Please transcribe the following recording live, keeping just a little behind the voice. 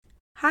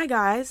Hi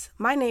guys,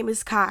 my name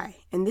is Kai,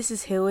 and this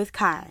is Heal with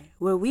Kai,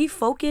 where we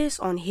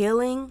focus on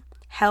healing,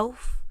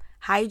 health,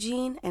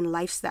 hygiene, and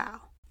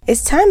lifestyle.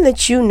 It's time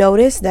that you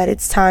notice that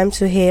it's time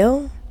to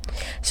heal,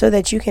 so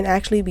that you can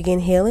actually begin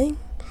healing,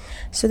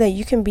 so that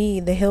you can be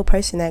the healed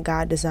person that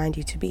God designed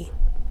you to be.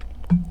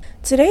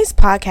 Today's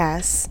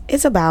podcast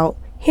is about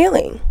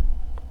healing.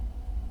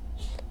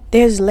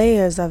 There's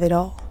layers of it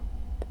all.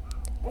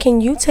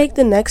 Can you take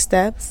the next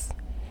steps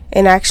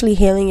in actually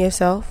healing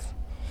yourself?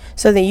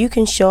 So that you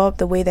can show up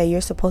the way that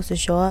you're supposed to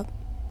show up?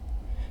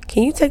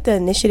 Can you take the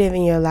initiative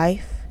in your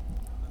life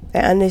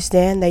and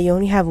understand that you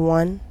only have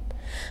one?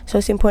 So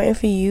it's important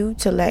for you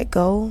to let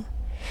go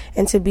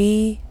and to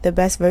be the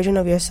best version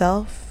of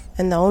yourself.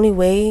 And the only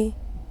way,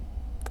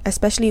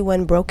 especially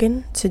when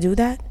broken, to do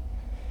that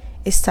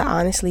is to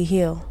honestly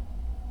heal.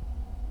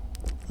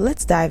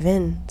 Let's dive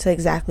in to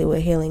exactly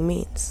what healing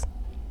means.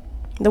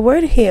 The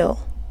word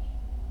heal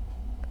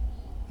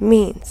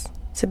means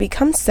to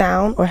become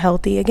sound or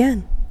healthy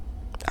again.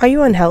 Are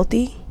you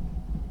unhealthy?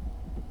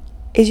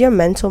 Is your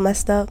mental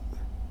messed up?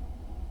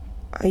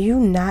 Are you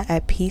not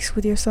at peace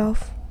with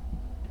yourself?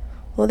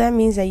 Well, that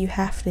means that you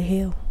have to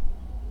heal.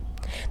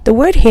 The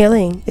word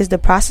healing is the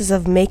process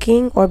of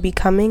making or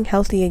becoming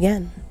healthy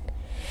again.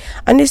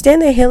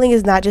 Understand that healing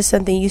is not just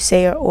something you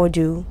say or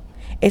do.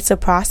 It's a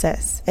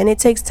process, and it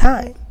takes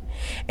time.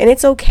 And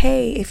it's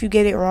okay if you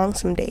get it wrong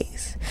some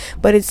days.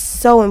 But it's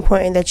so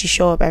important that you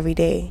show up every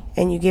day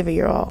and you give it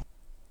your all.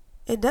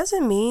 It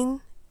doesn't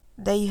mean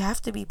that you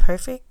have to be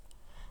perfect,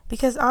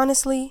 because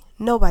honestly,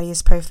 nobody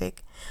is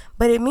perfect.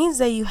 But it means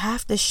that you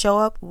have to show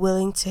up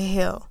willing to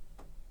heal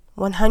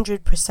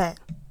 100%.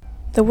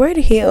 The word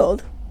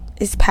healed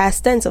is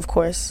past tense, of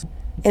course,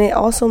 and it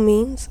also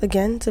means,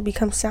 again, to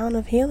become sound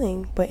of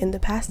healing, but in the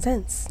past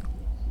tense.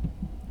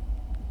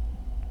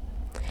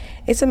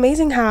 It's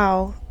amazing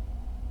how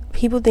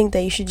people think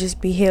that you should just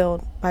be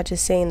healed by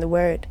just saying the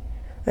word,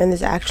 and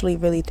there's actually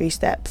really 3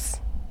 steps,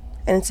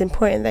 and it's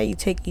important that you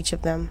take each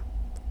of them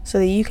so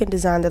that you can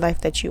design the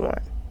life that you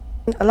want.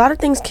 A lot of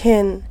things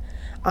can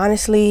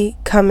honestly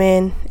come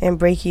in and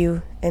break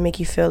you and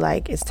make you feel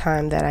like it's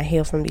time that I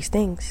heal from these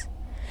things.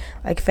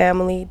 Like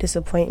family,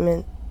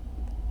 disappointment,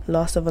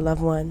 loss of a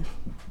loved one,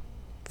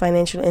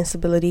 financial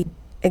instability,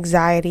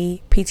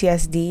 anxiety,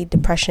 PTSD,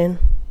 depression.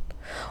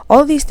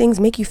 All of these things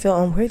make you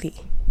feel unworthy.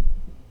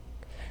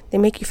 They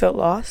make you feel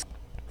lost.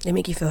 They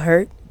make you feel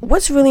hurt.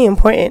 What's really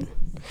important?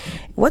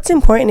 What's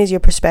important is your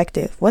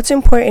perspective. What's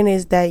important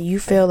is that you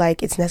feel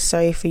like it's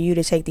necessary for you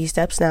to take these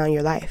steps now in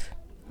your life.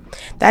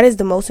 That is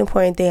the most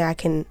important thing I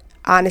can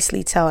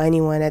honestly tell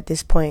anyone at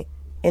this point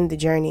in the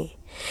journey.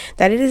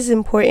 That it is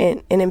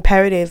important and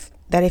imperative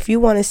that if you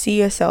want to see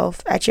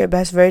yourself at your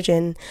best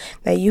version,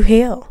 that you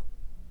heal.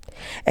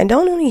 And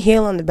don't only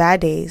heal on the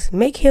bad days.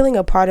 Make healing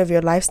a part of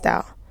your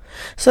lifestyle.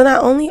 So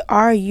not only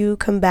are you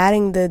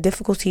combating the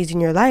difficulties in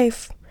your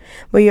life,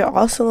 but you're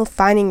also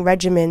finding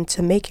regimen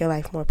to make your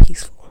life more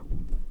peaceful.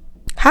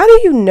 How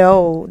do you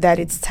know that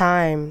it's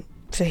time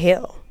to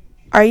heal?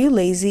 Are you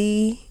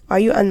lazy? Are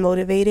you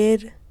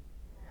unmotivated?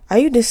 Are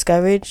you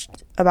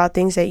discouraged about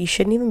things that you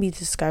shouldn't even be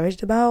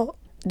discouraged about?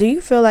 Do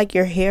you feel like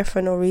you're here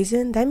for no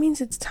reason? That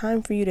means it's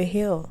time for you to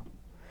heal.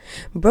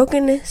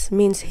 Brokenness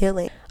means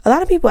healing. A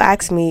lot of people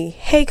ask me,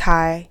 hey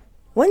Kai,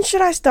 when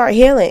should I start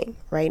healing?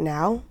 Right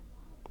now?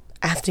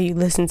 After you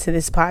listen to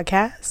this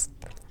podcast?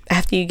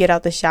 After you get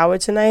out the shower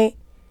tonight?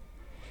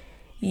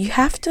 You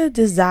have to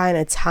design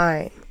a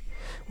time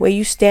where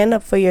you stand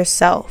up for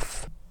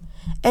yourself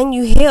and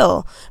you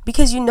heal,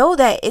 because you know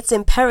that it's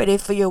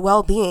imperative for your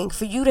well-being,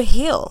 for you to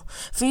heal,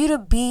 for you to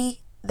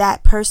be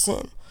that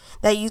person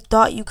that you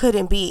thought you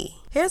couldn't be.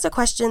 Here's a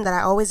question that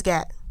I always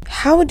get.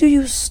 How do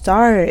you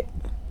start?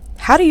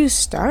 How do you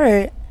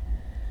start?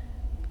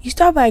 You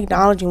start by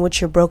acknowledging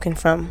what you're broken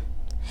from.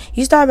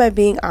 You start by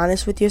being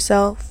honest with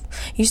yourself.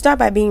 You start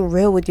by being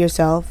real with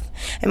yourself.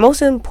 And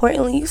most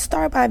importantly, you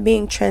start by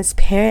being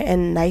transparent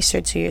and nicer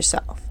to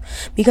yourself.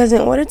 Because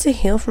in order to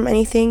heal from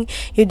anything,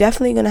 you're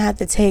definitely going to have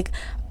to take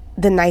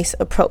the nice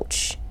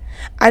approach.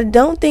 I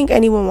don't think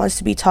anyone wants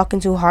to be talking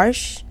too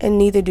harsh, and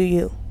neither do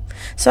you.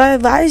 So I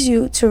advise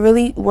you to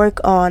really work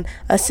on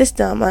a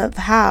system of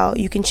how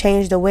you can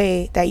change the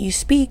way that you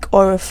speak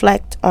or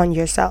reflect on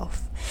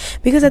yourself.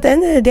 Because at the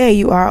end of the day,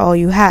 you are all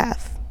you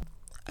have.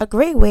 A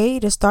great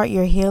way to start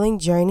your healing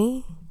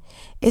journey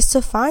is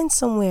to find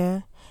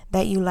somewhere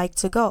that you like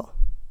to go.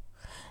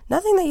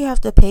 Nothing that you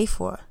have to pay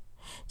for,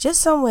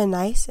 just somewhere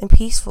nice and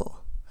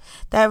peaceful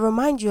that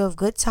reminds you of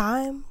good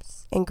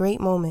times and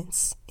great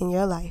moments in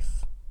your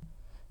life.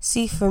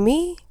 See, for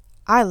me,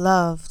 I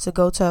love to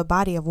go to a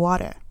body of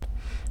water.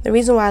 The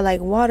reason why I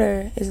like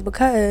water is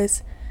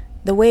because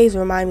the waves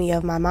remind me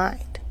of my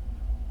mind.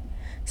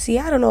 See,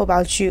 I don't know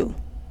about you,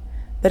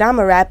 but I'm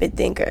a rapid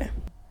thinker.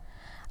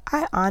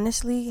 I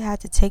honestly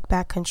had to take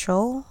back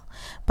control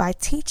by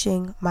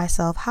teaching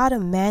myself how to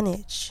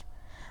manage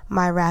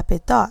my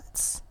rapid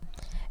thoughts.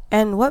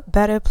 And what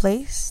better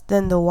place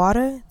than the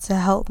water to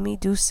help me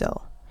do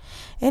so?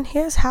 And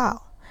here's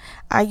how.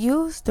 I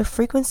used the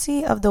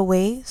frequency of the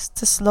waves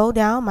to slow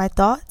down my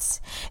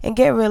thoughts and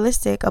get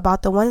realistic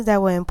about the ones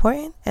that were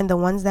important and the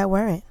ones that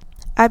weren't.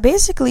 I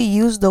basically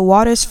used the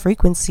water's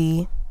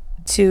frequency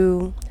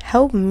to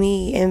help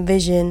me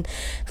envision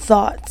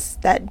thoughts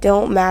that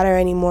don't matter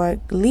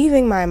anymore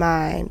leaving my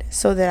mind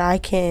so that I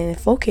can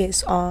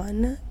focus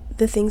on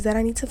the things that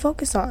I need to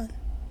focus on.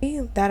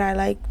 That I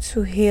like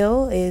to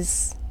heal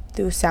is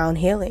through sound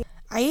healing.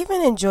 I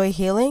even enjoy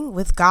healing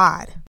with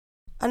God.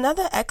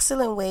 Another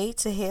excellent way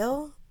to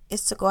heal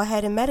is to go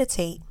ahead and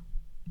meditate.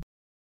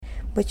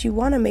 But you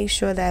want to make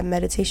sure that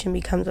meditation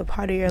becomes a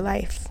part of your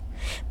life,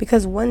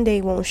 because one day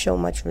won't show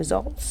much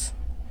results.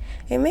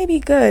 It may be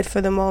good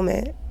for the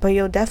moment, but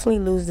you'll definitely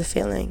lose the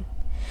feeling.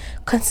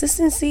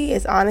 Consistency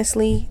is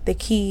honestly the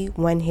key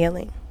when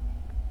healing.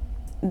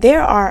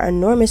 There are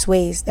enormous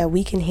ways that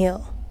we can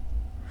heal.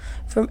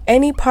 From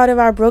any part of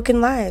our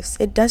broken lives,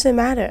 it doesn't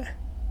matter.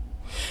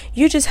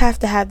 You just have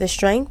to have the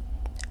strength,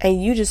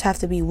 and you just have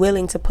to be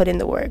willing to put in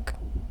the work.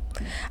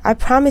 I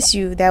promise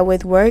you that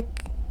with work,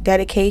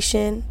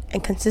 dedication,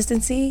 and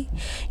consistency,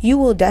 you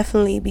will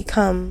definitely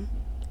become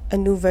a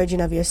new version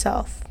of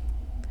yourself.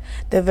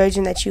 The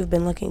version that you've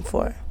been looking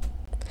for.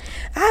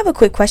 I have a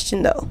quick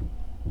question though.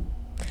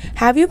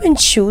 Have you been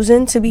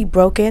choosing to be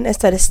broken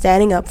instead of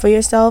standing up for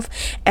yourself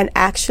and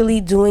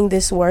actually doing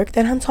this work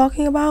that I'm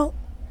talking about?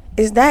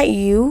 Is that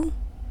you?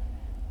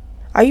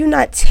 Are you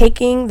not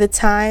taking the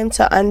time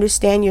to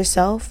understand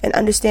yourself and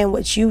understand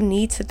what you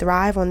need to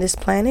thrive on this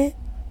planet?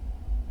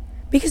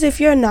 Because if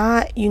you're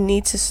not, you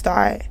need to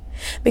start.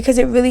 Because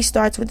it really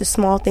starts with the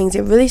small things.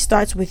 It really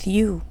starts with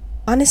you.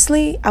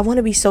 Honestly, I want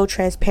to be so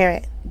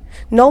transparent.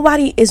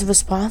 Nobody is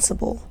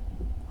responsible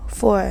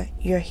for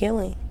your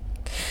healing.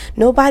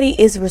 Nobody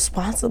is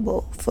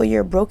responsible for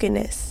your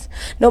brokenness.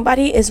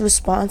 Nobody is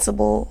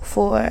responsible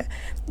for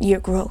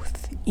your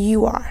growth.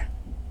 You are.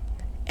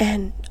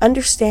 And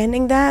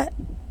understanding that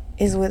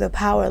is where the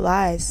power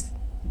lies.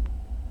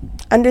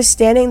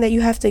 Understanding that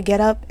you have to get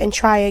up and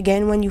try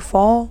again when you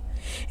fall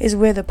is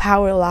where the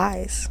power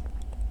lies.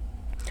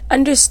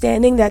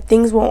 Understanding that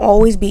things won't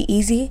always be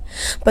easy,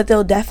 but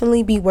they'll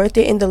definitely be worth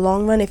it in the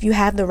long run if you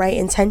have the right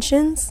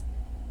intentions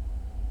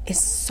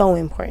is so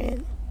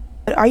important.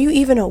 But are you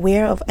even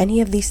aware of any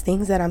of these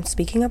things that I'm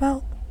speaking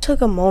about?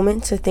 Took a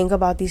moment to think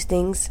about these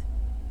things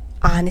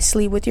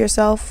honestly with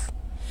yourself.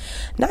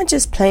 Not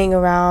just playing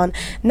around,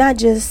 not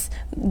just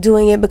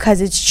doing it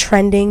because it's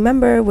trending.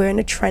 Remember, we're in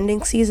a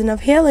trending season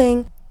of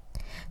healing.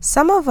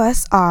 Some of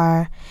us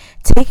are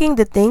taking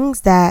the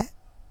things that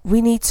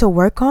we need to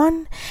work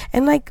on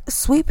and like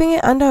sweeping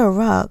it under a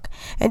rug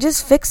and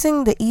just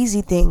fixing the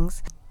easy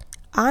things.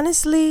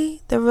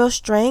 Honestly, the real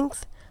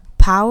strength,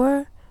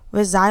 power,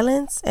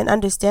 resilience, and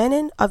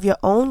understanding of your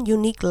own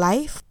unique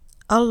life,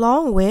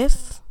 along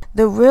with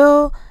the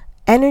real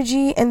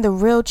energy and the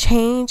real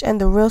change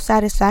and the real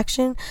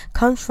satisfaction,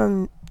 comes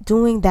from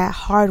doing that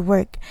hard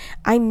work.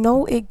 I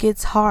know it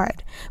gets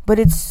hard, but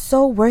it's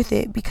so worth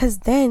it, because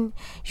then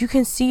you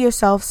can see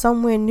yourself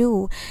somewhere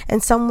new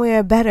and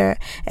somewhere better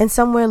and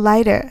somewhere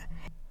lighter.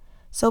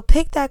 So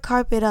pick that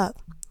carpet up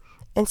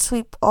and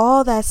sweep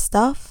all that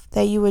stuff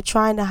that you were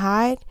trying to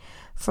hide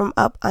from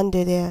up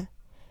under there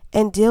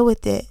and deal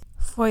with it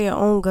for your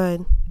own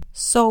good.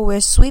 So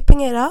we're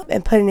sweeping it up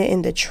and putting it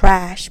in the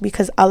trash,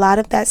 because a lot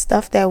of that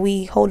stuff that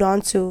we hold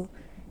on to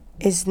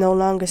is no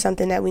longer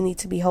something that we need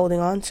to be holding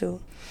on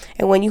to.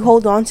 And when you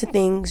hold on to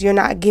things, you're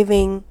not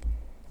giving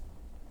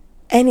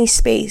any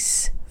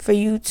space for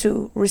you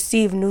to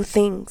receive new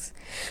things,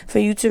 for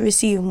you to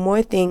receive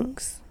more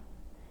things.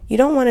 You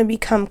don't want to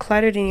become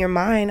cluttered in your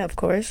mind, of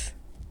course.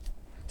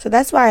 So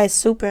that's why it's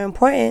super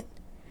important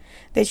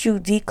that you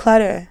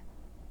declutter.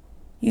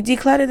 You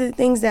declutter the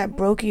things that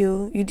broke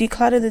you. You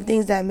declutter the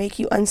things that make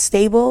you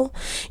unstable.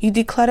 You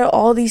declutter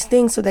all these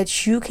things so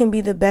that you can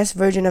be the best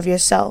version of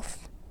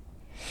yourself.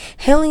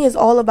 Healing is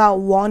all about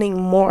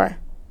wanting more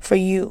for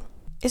you.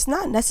 It's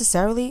not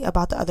necessarily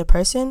about the other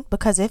person,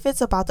 because if it's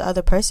about the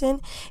other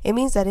person, it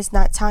means that it's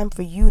not time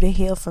for you to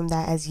heal from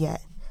that as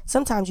yet.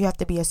 Sometimes you have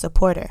to be a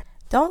supporter.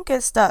 Don't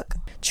get stuck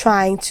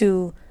trying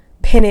to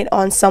pin it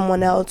on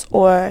someone else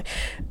or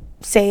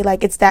say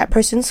like it's that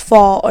person's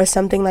fault or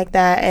something like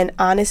that. And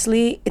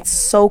honestly, it's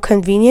so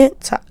convenient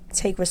to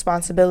take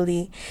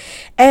responsibility.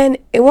 And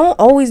it won't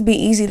always be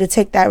easy to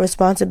take that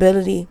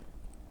responsibility,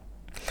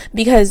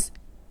 because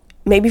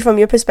maybe from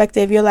your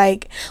perspective, you're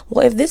like,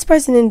 well, if this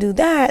person didn't do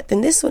that,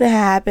 then this would have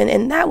happened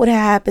and that would have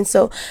happened.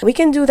 So we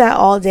can do that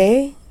all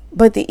day.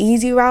 But the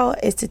easy route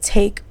is to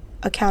take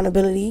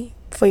accountability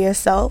for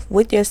yourself,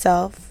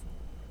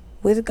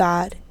 with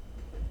God,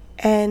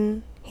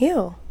 and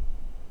heal.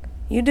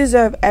 You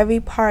deserve every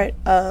part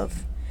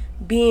of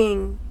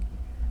being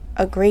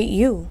a great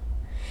you.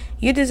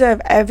 You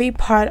deserve every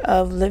part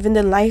of living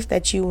the life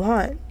that you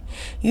want.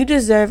 You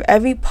deserve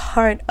every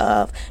part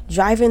of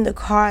driving the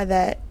car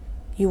that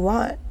you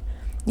want.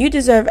 You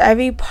deserve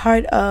every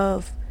part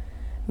of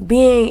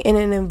being in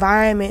an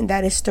environment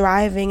that is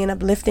thriving and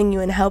uplifting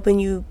you and helping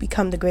you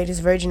become the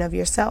greatest version of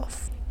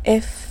yourself.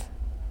 If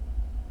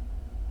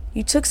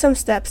you took some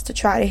steps to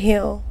try to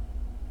heal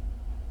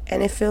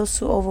and it feels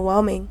too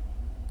overwhelming,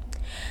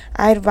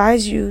 I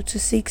advise you to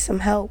seek some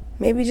help.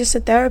 Maybe just a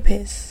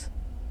therapist.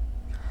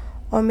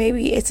 Or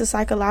maybe it's a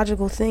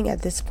psychological thing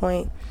at this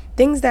point.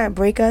 Things that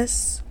break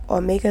us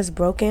or make us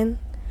broken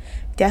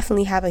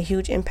definitely have a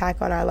huge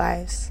impact on our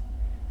lives.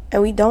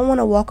 And we don't want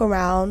to walk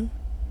around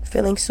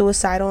feeling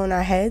suicidal in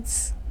our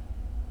heads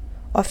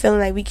or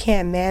feeling like we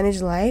can't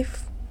manage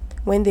life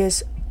when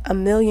there's a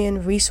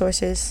million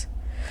resources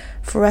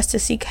for us to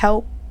seek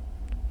help.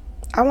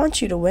 I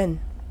want you to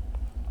win.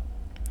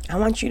 I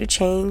want you to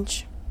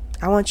change.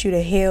 I want you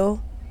to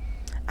heal.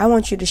 I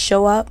want you to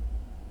show up.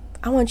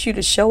 I want you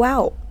to show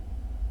out.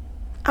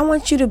 I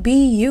want you to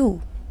be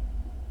you.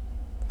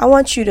 I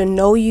want you to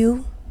know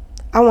you.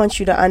 I want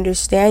you to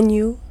understand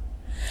you.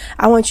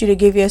 I want you to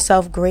give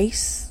yourself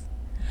grace.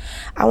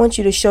 I want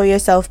you to show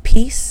yourself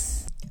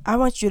peace. I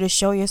want you to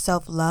show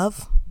yourself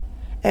love.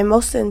 And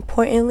most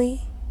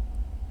importantly,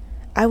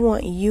 I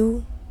want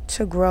you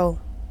to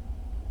grow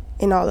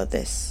in all of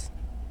this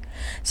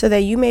so that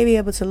you may be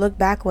able to look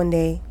back one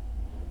day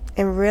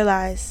and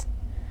realize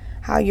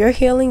how your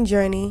healing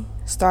journey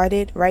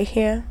started right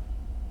here.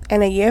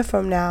 And a year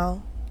from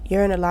now,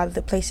 you're in a lot of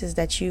the places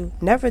that you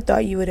never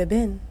thought you would have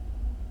been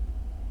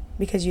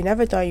because you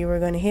never thought you were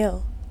going to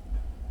heal.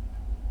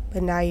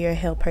 But now you're a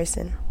healed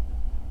person.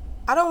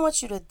 I don't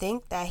want you to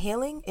think that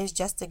healing is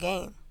just a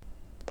game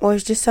or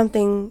it's just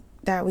something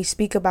that we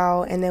speak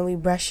about and then we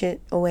brush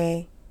it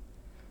away.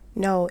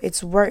 No,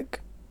 it's work.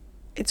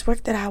 It's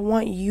work that I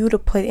want you to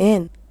put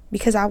in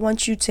because I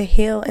want you to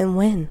heal and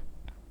win.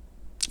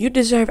 You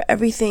deserve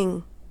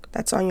everything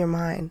that's on your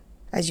mind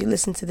as you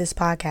listen to this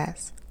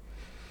podcast.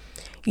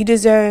 You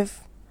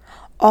deserve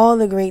all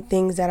the great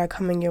things that are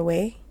coming your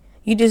way.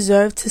 You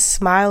deserve to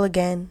smile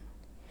again.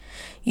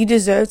 You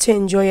deserve to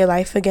enjoy your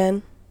life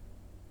again.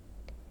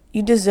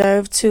 You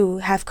deserve to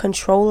have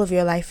control of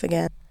your life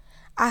again.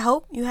 I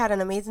hope you had an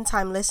amazing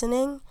time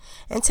listening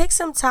and take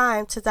some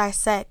time to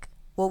dissect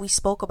what we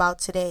spoke about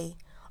today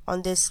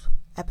on this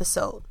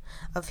episode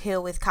of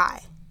Heal with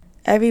Kai.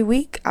 Every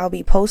week, I'll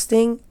be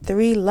posting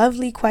 3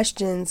 lovely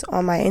questions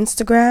on my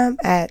Instagram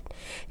at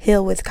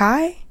Heal with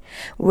Kai,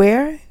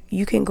 where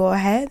you can go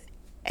ahead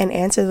and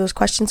answer those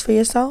questions for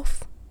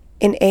yourself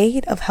in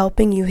aid of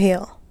helping you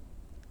heal.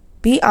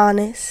 Be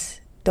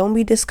honest. Don't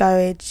be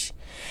discouraged.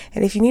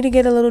 And if you need to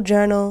get a little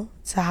journal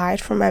to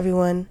hide from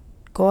everyone,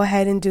 go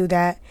ahead and do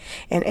that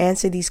and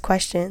answer these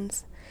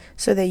questions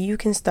so that you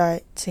can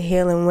start to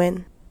heal and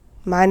win.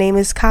 My name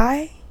is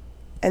Kai,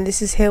 and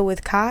this is Heal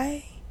with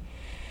Kai.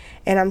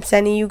 And I'm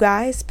sending you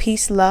guys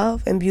peace,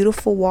 love, and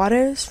beautiful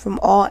waters from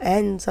all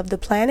ends of the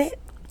planet.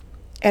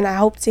 And I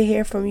hope to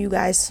hear from you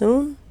guys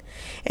soon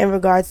in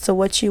regards to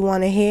what you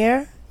want to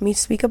hear me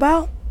speak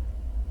about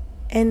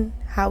and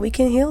how we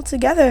can heal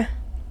together.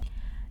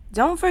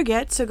 Don't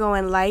forget to go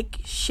and like,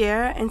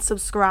 share, and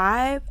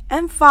subscribe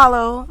and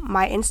follow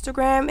my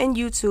Instagram and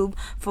YouTube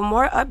for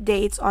more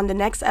updates on the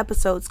next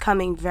episodes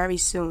coming very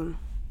soon.